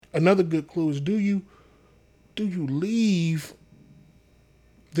Another good clue is do you leave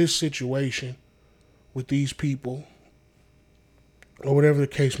this situation with these people or whatever the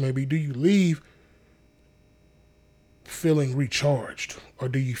case may be? Do you leave feeling recharged or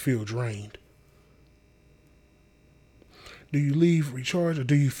do you feel drained? Do you leave recharged or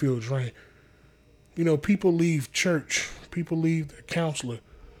do you feel drained? You know, people leave church, people leave their counselor,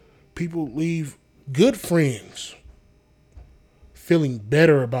 people leave good friends feeling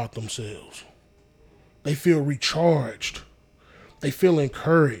better about themselves. They feel recharged. They feel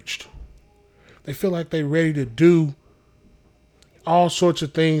encouraged. They feel like they're ready to do all sorts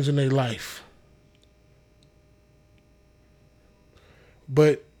of things in their life.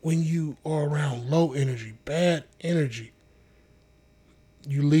 But when you are around low energy, bad energy,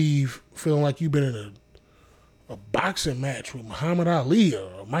 you leave feeling like you've been in a boxing match with Muhammad Ali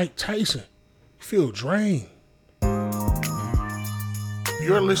or Mike Tyson. You feel drained.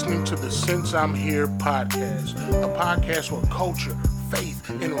 You're listening to the Since I'm Here podcast, a podcast where culture, faith,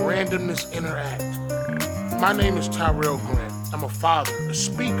 and randomness interact. My name is Tyrell Grant. I'm a father, a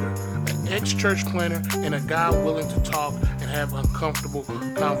speaker, an ex-church planner, and a guy willing to talk and have uncomfortable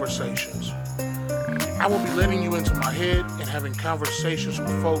conversations. I will be letting you into my head and having conversations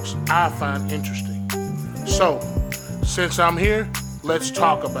with folks I find interesting. So, since I'm here, let's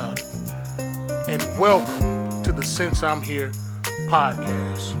talk about it. And welcome to the Since I'm Here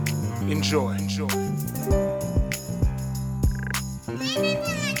podcast. Enjoy.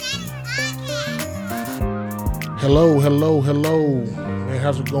 Hello. Man,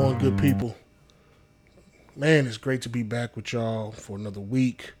 how's it going, good people? Man, it's great to be back with y'all for another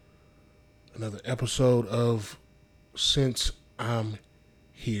week, another episode of Since I'm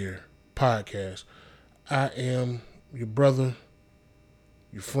Here podcast. I am your brother,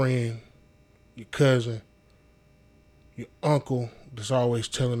 your friend, your cousin, your uncle that's always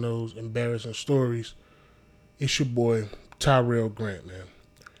telling those embarrassing stories. It's your boy, Tyrell Grant, man.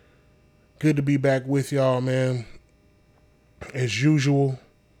 Good to be back with y'all, man. As usual,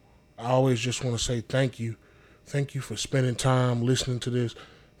 I always just want to say thank you. Thank you for spending time listening to this.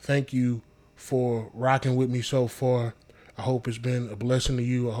 Thank you for rocking with me so far. I hope it's been a blessing to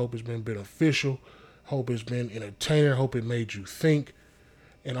you. I hope it's been beneficial. I hope it's been entertaining. I hope it made you think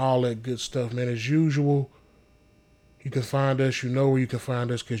and all that good stuff, man. As usual, you can find us. You know where you can find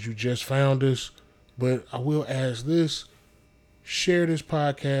us because you just found us. But I will ask this. Share this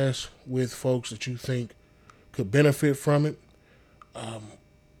podcast with folks that you think could benefit from it.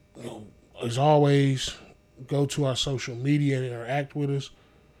 As always, go to our social media and interact with us.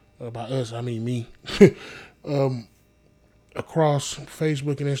 By us, I mean me. Across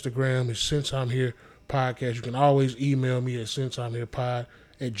Facebook and Instagram is Since I'm Here podcast. You can always email me at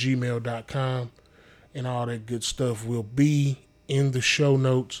sinceimherepod@gmail.com. And all that good stuff will be in the show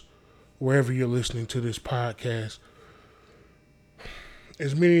notes wherever you're listening to this podcast.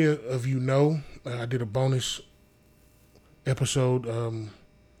 As many of you know, I did a bonus episode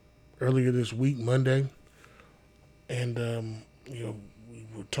earlier this week, Monday, and we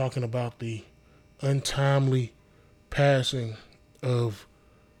were talking about the untimely passing of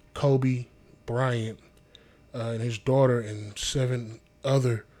Kobe Bryant and his daughter, and 7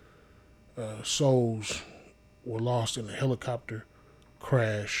 other souls were lost in a helicopter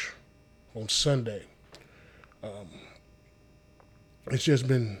crash on Sunday. It's just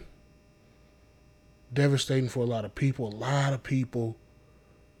been devastating for a lot of people. A lot of people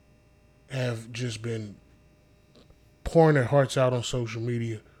have just been pouring their hearts out on social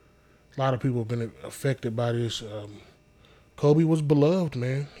media. A lot of people have been affected by this. Kobe was beloved,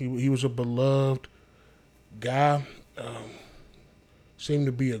 man. He was a beloved guy. Seemed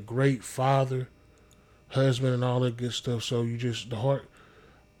to be a great father, husband, and all that good stuff. So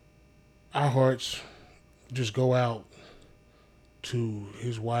our hearts just go out to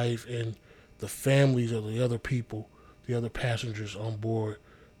his wife and the families of the other people, the other passengers on board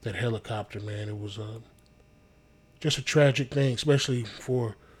that helicopter, man. It was just a tragic thing, especially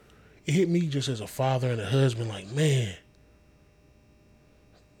it hit me just as a father and a husband, like, man,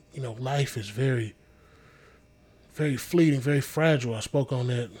 life is very, very fleeting, very fragile. I spoke on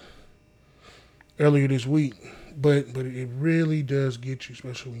that earlier this week, but it really does get you,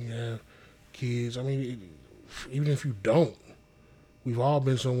 especially when you have kids. I mean, even if you don't, we've all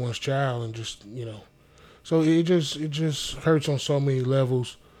been someone's child, and just, so it just hurts on so many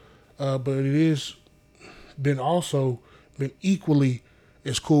levels. But it is been equally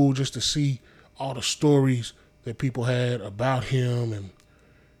as cool just to see all the stories that people had about him, and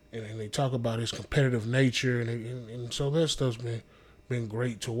they talk about his competitive nature, and so that stuff's been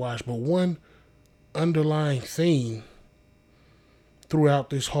great to watch. But one underlying theme throughout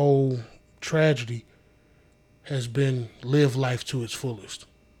this whole tragedy has been live life to its fullest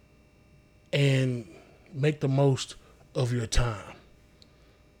and make the most of your time.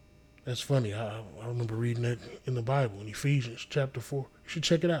 That's funny. I remember reading that in the Bible in Ephesians chapter 4. You should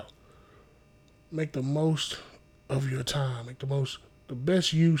check it out. Make the most of your time. Make the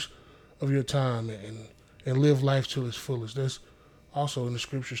best use of your time and live life to its fullest. That's also in the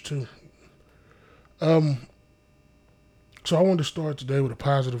scriptures too. So I wanted to start today with a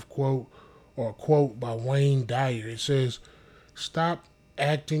positive quote, or a quote by Wayne Dyer. It says, "Stop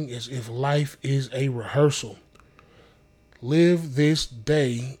acting as if life is a rehearsal. Live this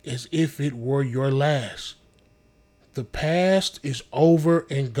day as if it were your last. The past is over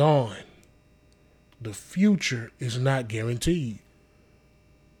and gone. The future is not guaranteed."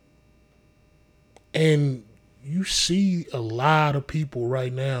 And you see a lot of people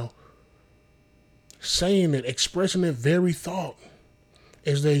right now saying that, expressing that very thought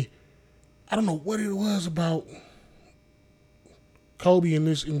as they, I don't know what it was about Kobe and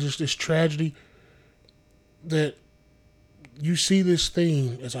just this tragedy, that you see this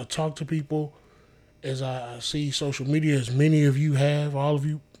theme as I talk to people, as I see social media, as many of you have, all of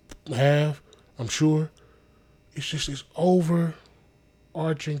you have, I'm sure. It's just this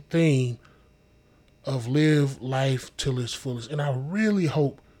overarching theme of live life till its fullest. And I really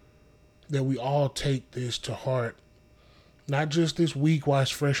hope that we all take this to heart, not just this week while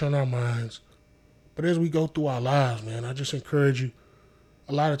it's fresh on our minds, but as we go through our lives, man. I just encourage you.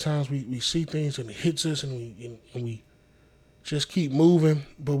 A lot of times we see things and it hits us and we just keep moving,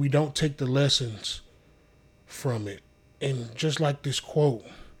 but we don't take the lessons from it. And just like this quote,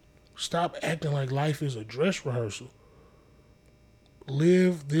 stop acting like life is a dress rehearsal.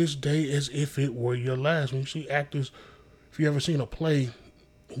 Live this day as if it were your last. When you see actors, if you ever seen a play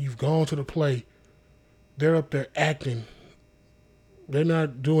and you've gone to the play, they're up there acting. They're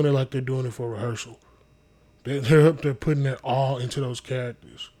not doing it like they're doing it for rehearsal. They're up there putting their all into those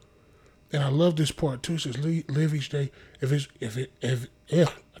characters. And I love this part too. It says, live each day. I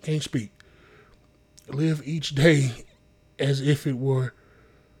can't speak. Live each day as if it were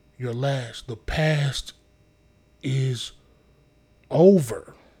your last. The past is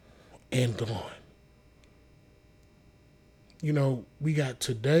over and gone. You know, we got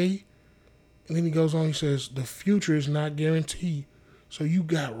today, and then he goes on, he says, the future is not guaranteed. So you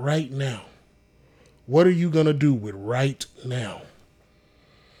got right now. What are you going to do with right now?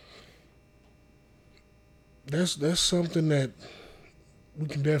 That's something that we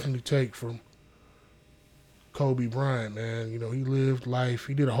can definitely take from Kobe Bryant, man. You know, he lived life.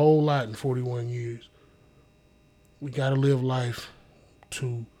 He did a whole lot in 41 years. We got to live life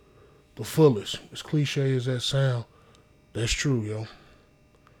to the fullest. As cliche as that sound, that's true, yo.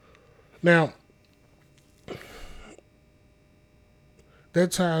 Now,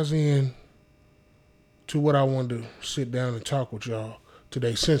 that ties in to what I wanted to sit down and talk with y'all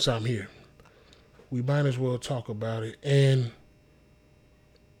today since I'm here. We might as well talk about it. And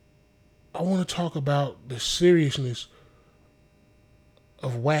I want to talk about the seriousness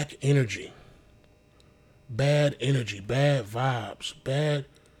of whack energy. Bad energy, bad vibes, bad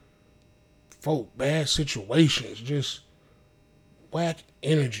folk, bad situations, just whack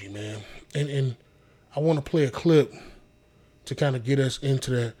energy, man. And I want to play a clip to kind of get us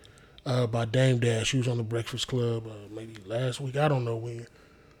into that by Dame Dash. She was on the Breakfast Club maybe last week. I don't know when.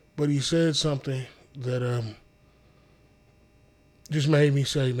 But he said something that just made me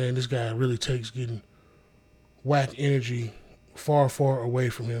say, man, this guy really takes getting whack energy far, far away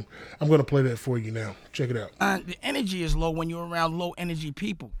from him. I'm going to play that for you now. Check it out. The energy is low when you're around low energy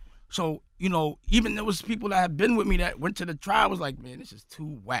people. So, you know, even there was people that have been with me that went to the trial was like, man, this is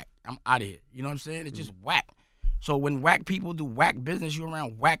too whack. I'm out of here. You know what I'm saying? It's just whack. So when whack people do whack business, you're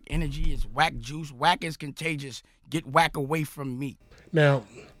around whack energy. It's whack juice. Whack is contagious. Get whack away from me. Now,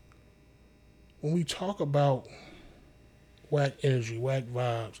 when we talk about whack energy, whack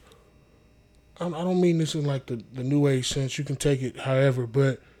vibes, I don't mean this in like the new age sense. You can take it however,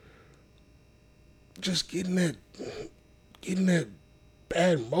 but just getting that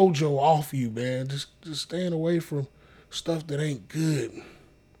bad mojo off you, man. Just staying away from stuff that ain't good.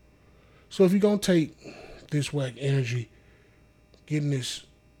 So if you're gonna take this whack energy, getting this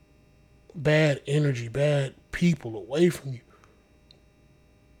bad energy, bad people away from you,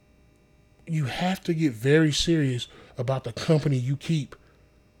 you have to get very serious about the company you keep.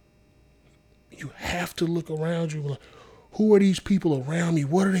 You have to look around you. Like, who are these people around me?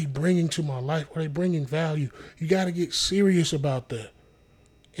 What are they bringing to my life? Are they bringing value? You got to get serious about that.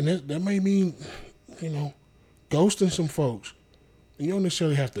 And that may mean, you know, ghosting some folks. You don't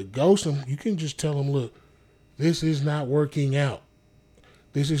necessarily have to ghost them. You can just tell them, look, this is not working out.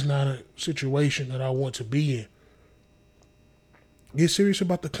 This is not a situation that I want to be in. Get serious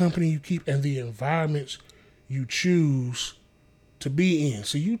about the company you keep and the environments you choose to be in.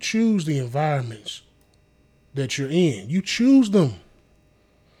 So you choose the environments that you're in. You choose them.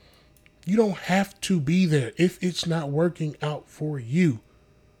 You don't have to be there if it's not working out for you.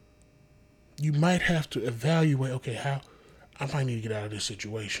 You might have to evaluate, okay, how I might need to get out of this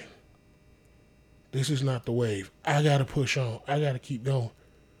situation. This is not the wave. I got to push on. I got to keep going.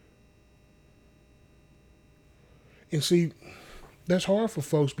 And see, that's hard for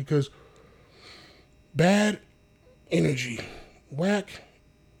folks because bad energy, whack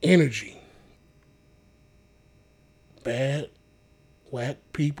energy, bad, whack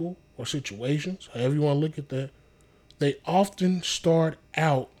people or situations, however you want to look at that, they often start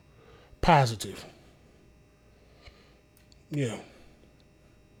out positive. Yeah.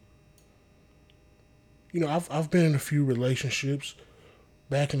 You know, I've been in a few relationships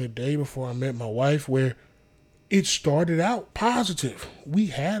back in the day before I met my wife where it started out positive. We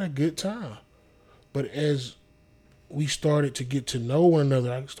had a good time. But as we started to get to know one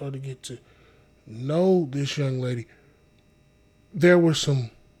another, I started to get to know this young lady, there were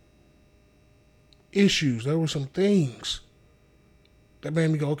some issues, there were some things that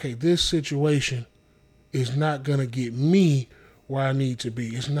made me go, okay, this situation is not going to get me where I need to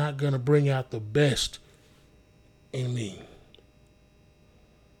be. It's not going to bring out the best in me.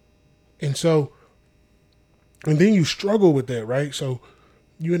 And then you struggle with that, right? So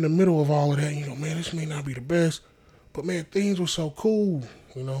you're in the middle of all of that, and you go, man, this may not be the best, but man, things were so cool,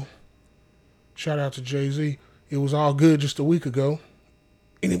 you know. Shout out to Jay-Z. It was all good just a week ago.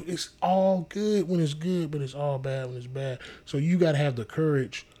 And it's all good when it's good, but it's all bad when it's bad. So you got to have the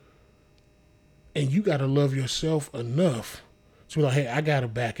courage, and you got to love yourself enough to be like, hey, I got to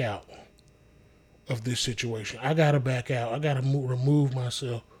back out of this situation. I got to back out. I got to remove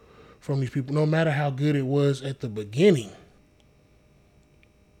myself from these people, no matter how good it was at the beginning.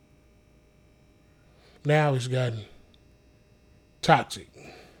 Now it's gotten toxic.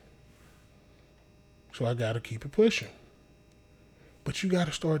 So I got to keep it pushing. But you got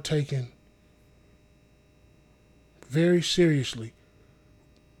to start taking very seriously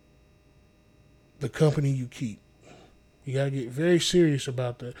the company you keep. You got to get very serious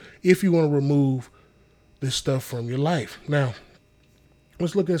about that if you want to remove this stuff from your life. Now,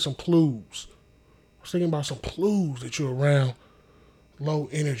 let's look at some clues. I was thinking about some clues that you're around low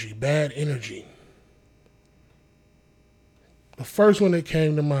energy, bad energy. The first one that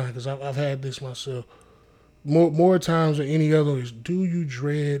came to mind, because I've had this myself more times than any other, is, do you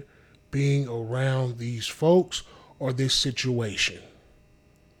dread being around these folks or this situation?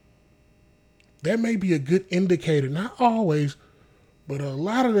 That may be a good indicator, not always, but a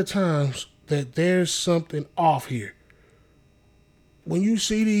lot of the times, that there's something off here. When you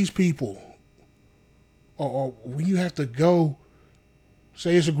see these people, or when you have to go,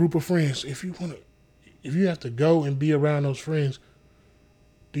 say it's a group of friends, if you have to go and be around those friends,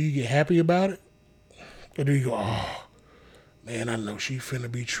 do you get happy about it? Or do you go, oh, man, I know she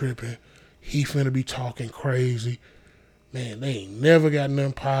finna be tripping. He finna be talking crazy. Man, they ain't never got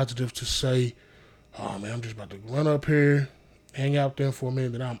nothing positive to say. Oh, man, I'm just about to run up here, hang out there for a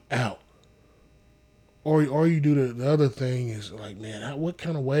minute, then I'm out. Or you do the other thing is like, man, what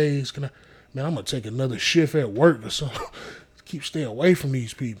kind of ways can I'm going to take another shift at work or something. Keep staying away from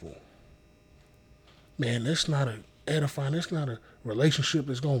these people. Man, that's not a edifying. That's not a relationship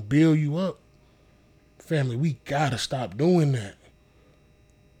that's going to build you up. Family, we got to stop doing that.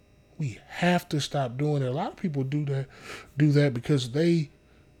 We have to stop doing it. A lot of people do that because they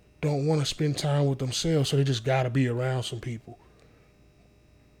don't want to spend time with themselves, so they just got to be around some people.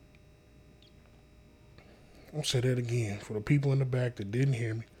 I'll say that again for the people in the back that didn't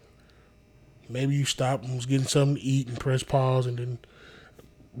hear me. Maybe you stopped and was getting something to eat and press pause and then,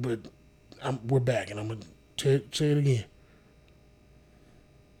 but we're back and I'm going to say it again.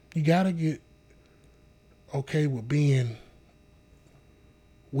 You got to get okay with being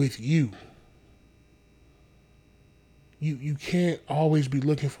with you. You can't always be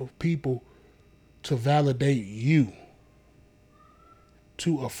looking for people to validate you,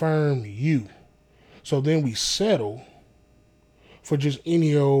 to affirm you. So then we settle for just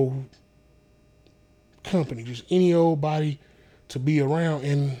any old company, just any old body to be around,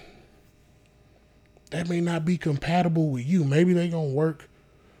 and that may not be compatible with you. Maybe they're going to work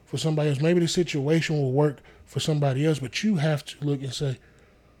for somebody else. Maybe the situation will work for somebody else, but you have to look and say,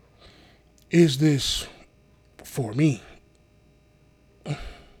 is this for me?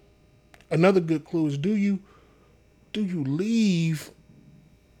 Another good clue is, do you leave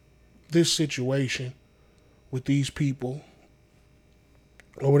this situation with these people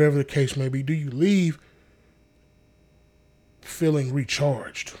or whatever the case may be, do you leave feeling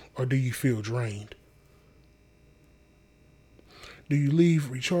recharged or do you feel drained? Do you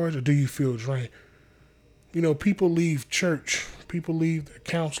leave recharged or do you feel drained? You know, people leave church, people leave their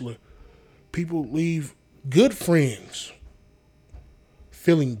counselor, people leave good friends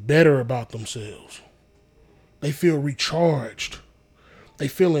feeling better about themselves. They feel recharged. They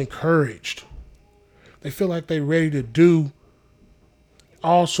feel encouraged. They feel like they're ready to do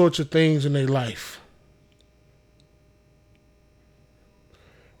all sorts of things in their life.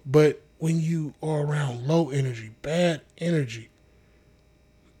 But when you are around low energy, bad energy,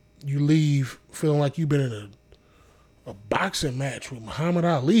 you leave feeling like you've been in a boxing match with Muhammad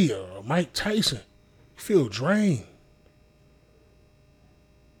Ali or Mike Tyson. You feel drained.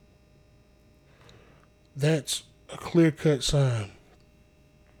 That's a clear-cut sign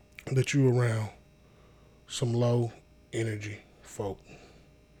that you're around some low energy folk.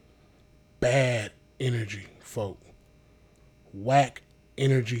 Bad energy folk. Whack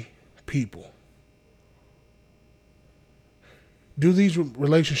energy people. Do these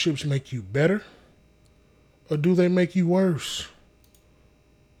relationships make you better or do they make you worse?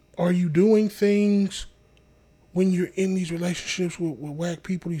 Are you doing things when you're in these relationships with whack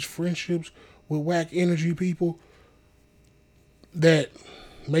people, these friendships with whack energy people that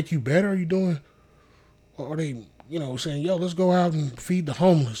make you better? Are you doing, or are they, saying, yo, let's go out and feed the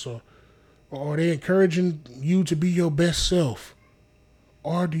homeless, or are they encouraging you to be your best self?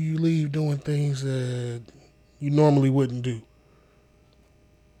 Or do you leave doing things that you normally wouldn't do?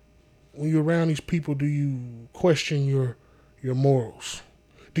 When you're around these people, do you question your morals?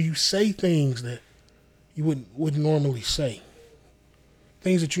 Do you say things that you wouldn't normally say?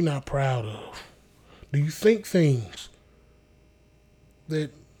 Things that you're not proud of? Do you think things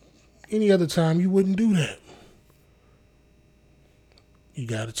that any other time you wouldn't do that? You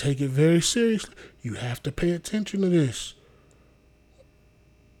got to take it very seriously. You have to pay attention to this.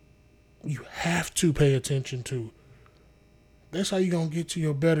 You have to pay attention to it. That's how you're going to get to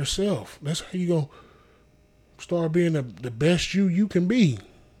your better self. That's how you're going to start being the best you can be.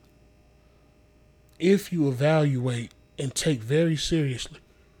 If you evaluate and take very seriously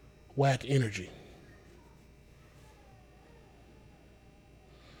whack energy.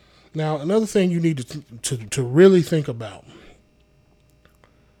 Now, another thing you need to really think about.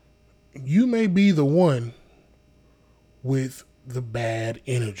 You may be the one with the bad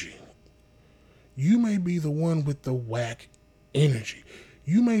energy. You may be the one with the whack energy.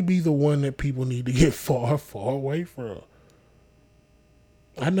 You may be the one that people need to get far, far away from.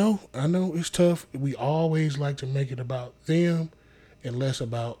 I know it's tough. We always like to make it about them and less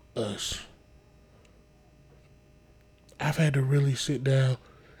about us. I've had to really sit down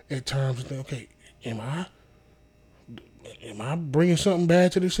at times and think, okay, am I bringing something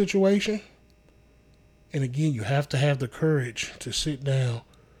bad to this situation? And again, you have to have the courage to sit down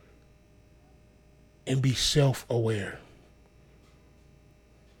and be self-aware.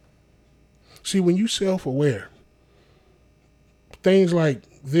 See, when you self-aware, things like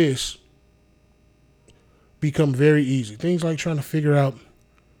this become very easy. Things like trying to figure out,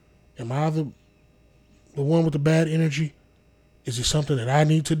 am I the one with the bad energy? Is it something that I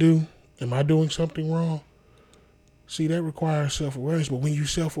need to do? Am I doing something wrong? See, that requires self-awareness. But when you're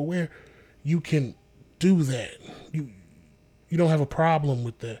self-aware, you can do that. You don't have a problem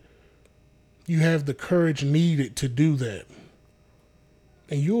with that. You have the courage needed to do that.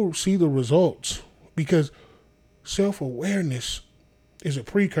 And you'll see the results, because self-awareness is a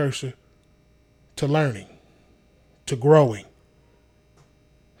precursor to learning, to growing.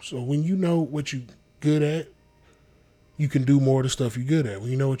 So when you know what you're good at, you can do more of the stuff you're good at.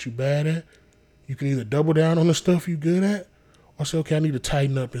 When you know what you're bad at, you can either double down on the stuff you're good at or say, okay, I need to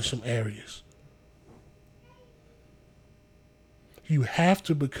tighten up in some areas. You have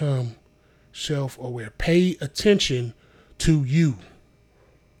to become self-aware. Pay attention to you.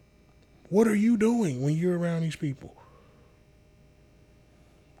 What are you doing when you're around these people?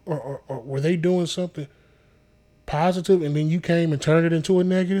 Or were they doing something positive and then you came and turned it into a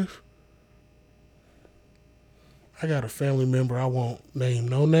negative? I got a family member, I won't name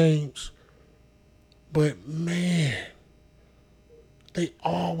no names, but man, they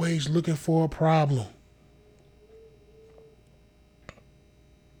always looking for a problem.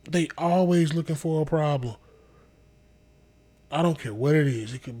 They always looking for a problem. I don't care what it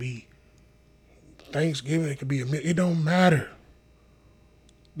is. It could be Thanksgiving. It could be it don't matter.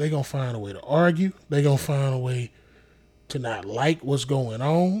 They gonna find a way to argue. They gonna find a way to not like what's going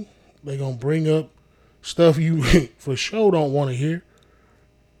on. They gonna bring up stuff you for sure don't want to hear.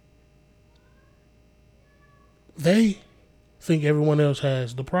 They think everyone else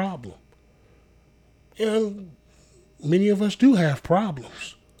has the problem. And many of us do have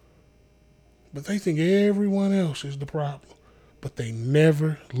problems. But they think everyone else is the problem. But they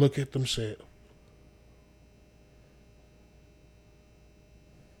never look at themselves.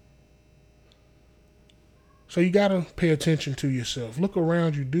 So you got to pay attention to yourself. Look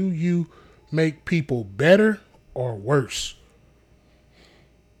around you. Do you make people better or worse?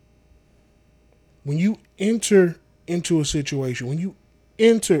 When you enter into a situation, when you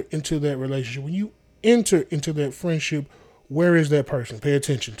enter into that relationship, when you enter into that friendship, where is that person? Pay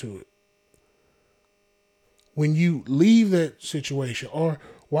attention to it. When you leave that situation, or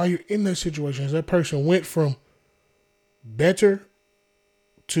while you're in that situation, has that person went from better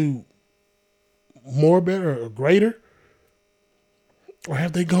to more better or greater? Or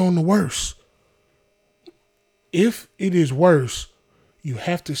have they gone to worse? If it is worse, you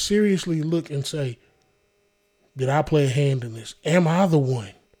have to seriously look and say, did I play a hand in this? Am I the one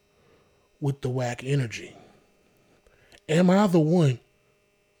with the whack energy? Am I the one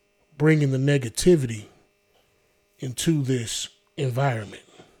bringing the negativity into this environment?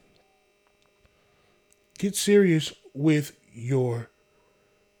 Get serious with yourself.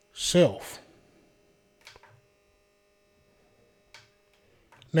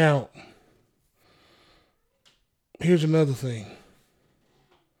 Now, here's another thing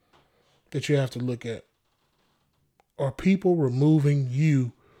that you have to look at. Are people removing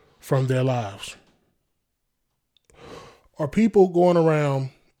you from their lives? Are people going around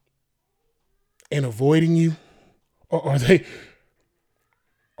and avoiding you? Or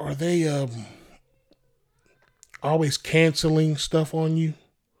are they always canceling stuff on you?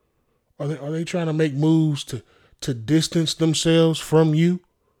 Are they trying to make moves to distance themselves from you?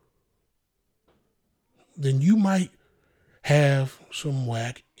 Then you might have some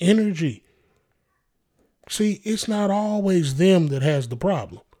whack energy. See, it's not always them that has the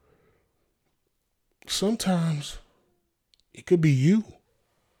problem. Sometimes it could be you.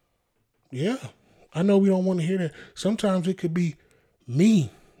 Yeah, I know we don't want to hear that. Sometimes it could be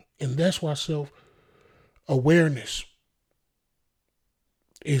me. And that's why self-awareness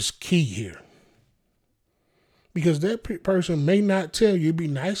is key here. Because that person may not tell you. It'd be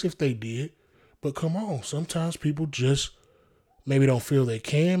nice if they did. But come on, sometimes people just maybe don't feel they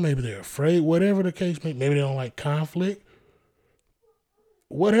can. Maybe they're afraid. Whatever the case may be. Maybe they don't like conflict.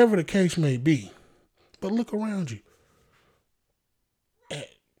 Whatever the case may be. But look around you. At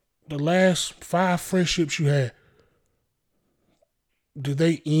the last 5 friendships you had, did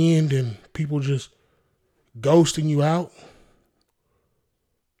they end and people just ghosting you out?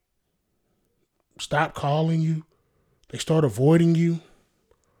 Stop calling you? They start avoiding you?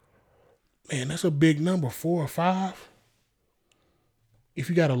 Man, that's a big number, 4 or 5. If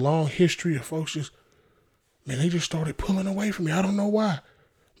you got a long history of folks they just started pulling away from me. I don't know why.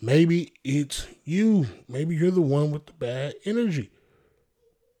 Maybe it's you. Maybe you're the one with the bad energy.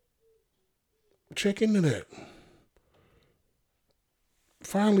 Check into that.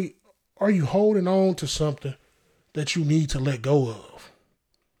 Finally, are you holding on to something that you need to let go of?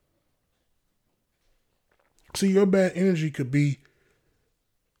 See, your bad energy could be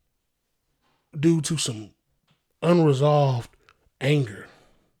due to some unresolved anger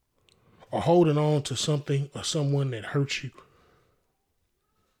or holding on to something or someone that hurts you.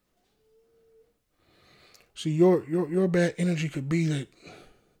 See, your bad energy could be that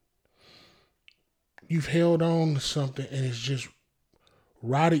you've held on to something and it's just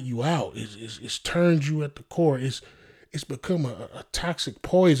rotted you out. It's turned you at the core. It's become a toxic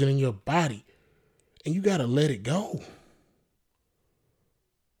poison in your body. And you got to let it go.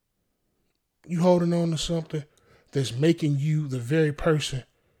 You holding on to something that's making you the very person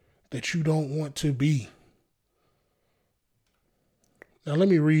that you don't want to be. Now, let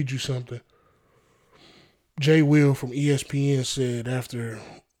me read you something. Jay Will from ESPN said after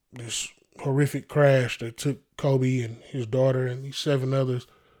this horrific crash that took Kobe and his daughter and these 7 others,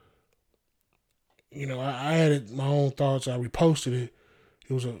 I added my own thoughts. I reposted it.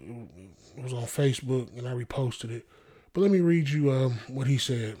 It was on Facebook and I reposted it. But let me read you what he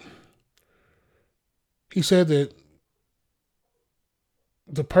said. He said that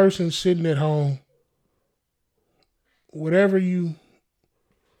the person sitting at home, however you've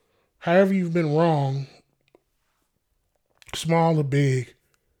been wrong, small or big,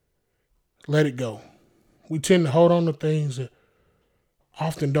 let it go. We tend to hold on to things that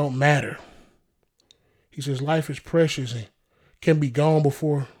often don't matter. He says life is precious and can be gone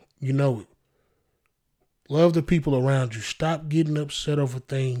before you know it. Love the people around you. Stop getting upset over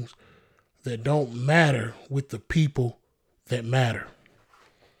things that don't matter with the people that matter.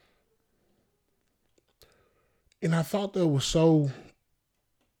 And I thought that was so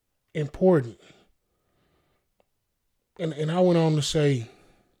important. And I went on to say,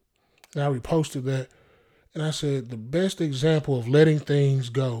 and I reposted that, and I said, the best example of letting things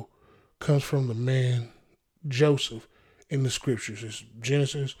go comes from the man Joseph in the scriptures. It's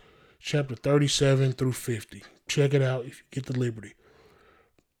Genesis chapter 37 through 50. Check it out if you get the liberty.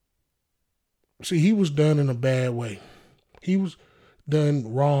 See, he was done in a bad way. He was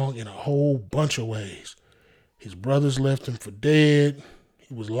done wrong in a whole bunch of ways. His brothers left him for dead.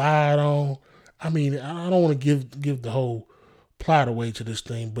 He was lied on. I mean, I don't want to give the whole plot away to this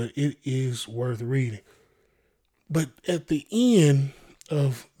thing, but it is worth reading. But at the end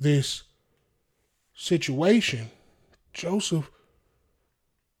of this situation, Joseph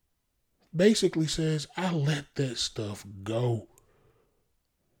basically says, I let that stuff go.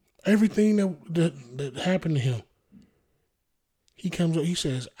 Everything that happened to him, he comes up, he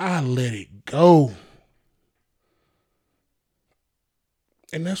says, I let it go.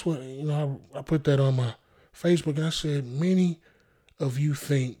 And that's what, I put that on my Facebook, and I said, many of you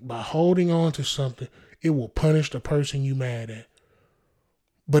think by holding on to something, it will punish the person you mad at.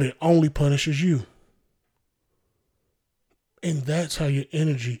 But it only punishes you. And that's how your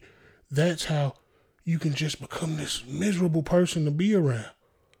energy, that's how you can just become this miserable person to be around.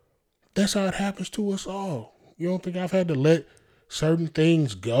 That's how it happens to us all. You don't think I've had to let certain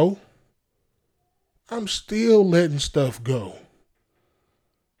things go? I'm still letting stuff go.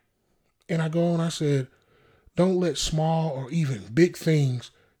 And I go on, I said, don't let small or even big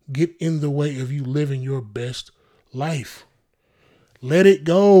things get in the way of you living your best life. Let it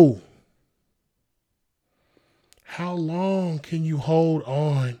go. How long can you hold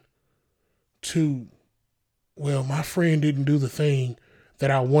on to, well, my friend didn't do the thing that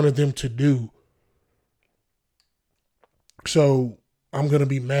I wanted them to do, so I'm going to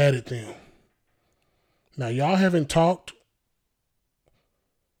be mad at them. Now, y'all haven't talked,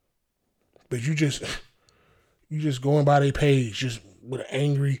 but you just going by their page, just with an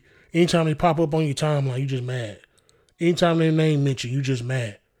angry, anytime they pop up on your timeline, you just mad. Anytime their name mentioned, you just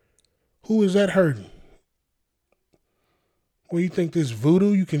mad. Who is that hurting? Well, you think this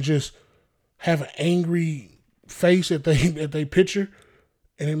voodoo, you can just have an angry face at they picture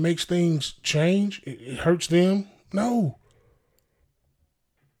and it makes things change? It hurts them? No.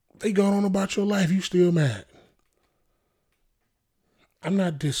 They going on about your life, you still mad. I'm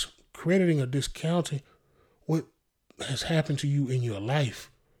not discrediting or discounting what has happened to you in your life.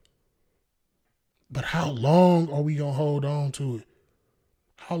 But how long are we going to hold on to it?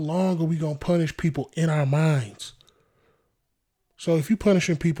 How long are we going to punish people in our minds? So if you're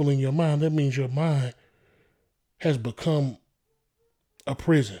punishing people in your mind, that means your mind has become a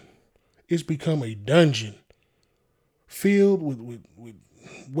prison. It's become a dungeon filled with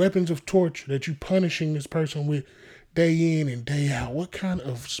weapons of torture that you're punishing this person with day in and day out. What kind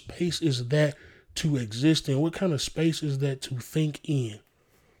of space is that to exist in? What kind of space is that to think in?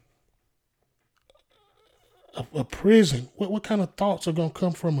 A prison. What kind of thoughts are going to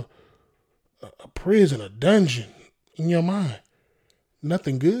come from a prison, a dungeon in your mind?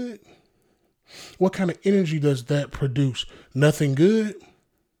 Nothing good. What kind of energy does that produce? Nothing good.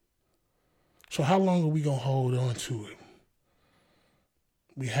 So how long are we going to hold on to it?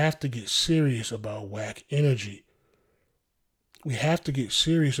 We have to get serious about whack energy. We have to get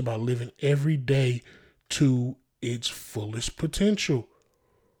serious about living every day to its fullest potential.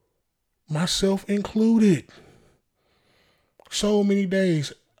 Myself included. So many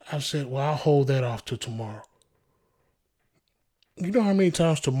days I've said, well, I'll hold that off till tomorrow. You know how many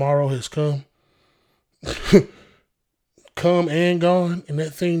times tomorrow has come? Come and gone, and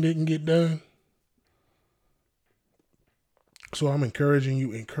that thing didn't get done. So I'm encouraging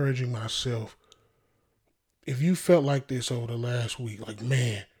you, encouraging myself. If you felt like this over the last week, like,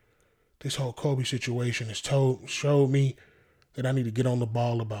 man, this whole Kobe situation has showed me that I need to get on the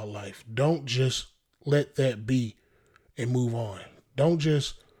ball about life. Don't just let that be and move on. Don't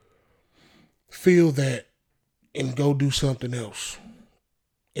just feel that and go do something else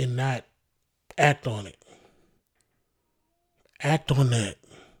and not act on it. Act on that.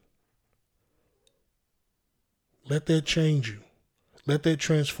 Let that change you. Let that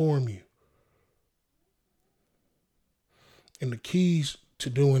transform you. And the keys to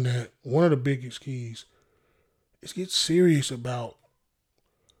doing that, one of the biggest keys, is get serious about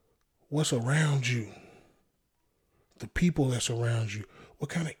what's around you. The people that's around you. What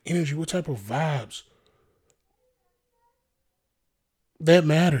kind of energy, what type of vibes. That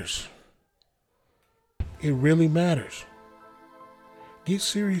matters. It really matters. Get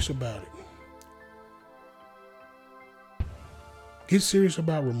serious about it. Get serious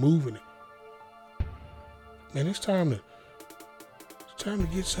about removing it. Man, it's time to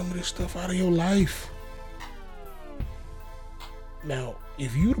get some of this stuff out of your life. Now,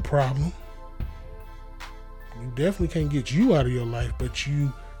 if you the problem, you definitely can't get you out of your life, but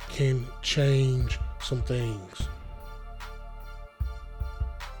you can change some things.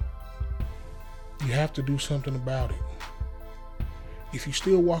 You have to do something about it. If you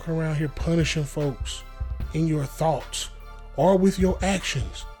still walking around here punishing folks in your thoughts or with your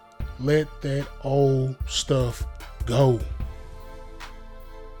actions, let that old stuff go.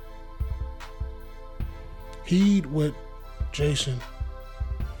 Heed what Jay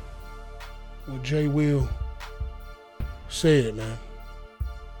Will said, man.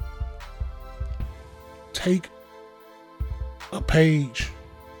 Take a page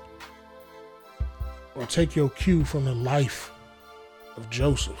or take your cue from the life of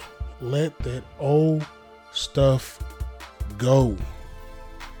Joseph. Let that old stuff go.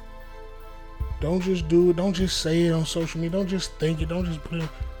 Don't just do it. Don't just say it on social media. Don't just think it. Don't just put it.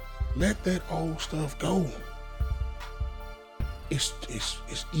 Let that old stuff go. It's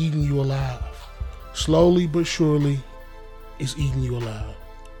eating you alive. Slowly but surely, it's eating you alive.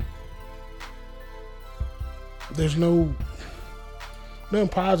 There's nothing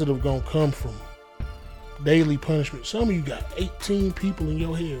positive gonna come from daily punishment. Some of you got 18 people in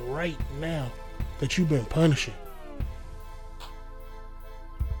your head right now that you've been punishing.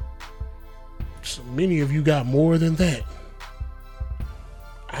 So many of you got more than that.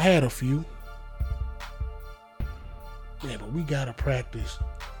 I had a few. Man, but we gotta practice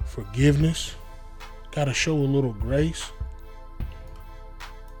forgiveness. Gotta show a little grace.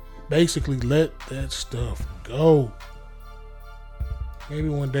 Basically, let that stuff go. Maybe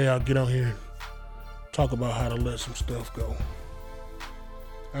one day I'll get on here and talk about how to let some stuff go.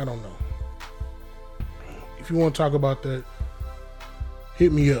 I don't know. If you want to talk about that,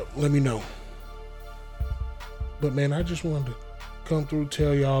 hit me up. Let me know. But man, I just wanted to come through,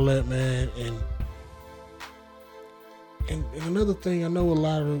 tell y'all that, man. And another thing, I know a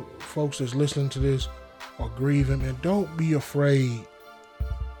lot of folks that's listening to this are grieving, and don't be afraid.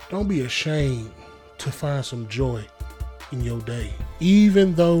 Don't be ashamed to find some joy in your day.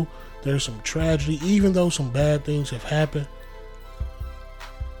 Even though there's some tragedy, even though some bad things have happened,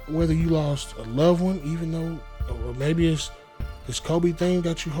 whether you lost a loved one, even though, or maybe it's this Kobe thing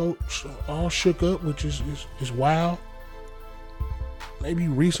got you all shook up, which is wild. Maybe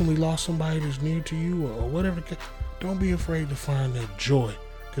you recently lost somebody that's near to you or whatever. Don't be afraid to find that joy,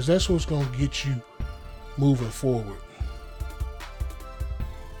 because that's what's going to get you moving forward.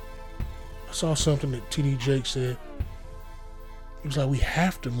 I saw something that TD Jake said. He was like, we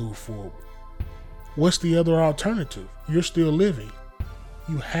have to move forward. What's the other alternative? You're still living.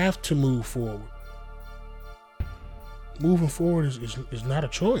 You have to move forward. Moving forward is not a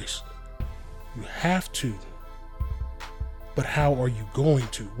choice. You have to. But how are you going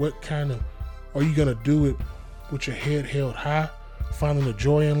to? Are you going to do it with your head held high, finding the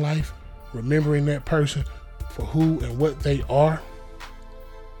joy in life, remembering that person for who and what they are?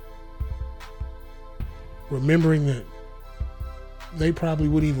 Remembering that they probably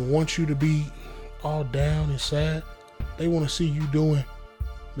wouldn't even want you to be all down and sad. They want to see you doing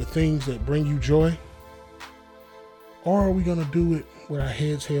the things that bring you joy. Or are we going to do it with our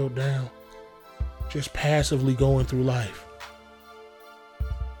heads held down, just passively going through life?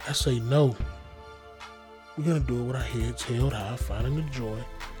 I say no. We're going to do it with our heads held high, finding the joy,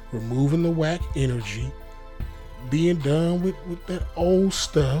 removing the whack energy, being done with that old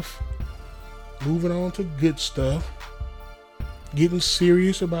stuff, moving on to good stuff, getting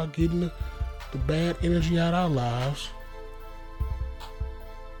serious about getting the bad energy out of our lives,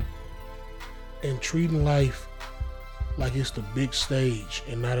 and treating life like it's the big stage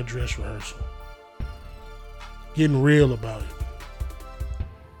and not a dress rehearsal. Getting real about it.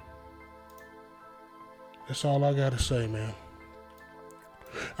 That's all I gotta say, man.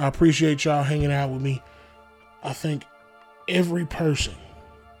 I appreciate y'all hanging out with me. I think every person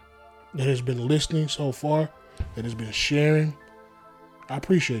that has been listening so far, that has been sharing, I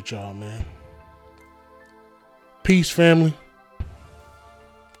appreciate y'all, man. Peace, family.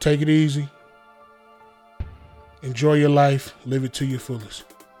 Take it easy. Enjoy your life. Live it to your fullest.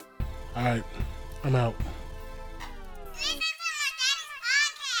 All right, I'm out.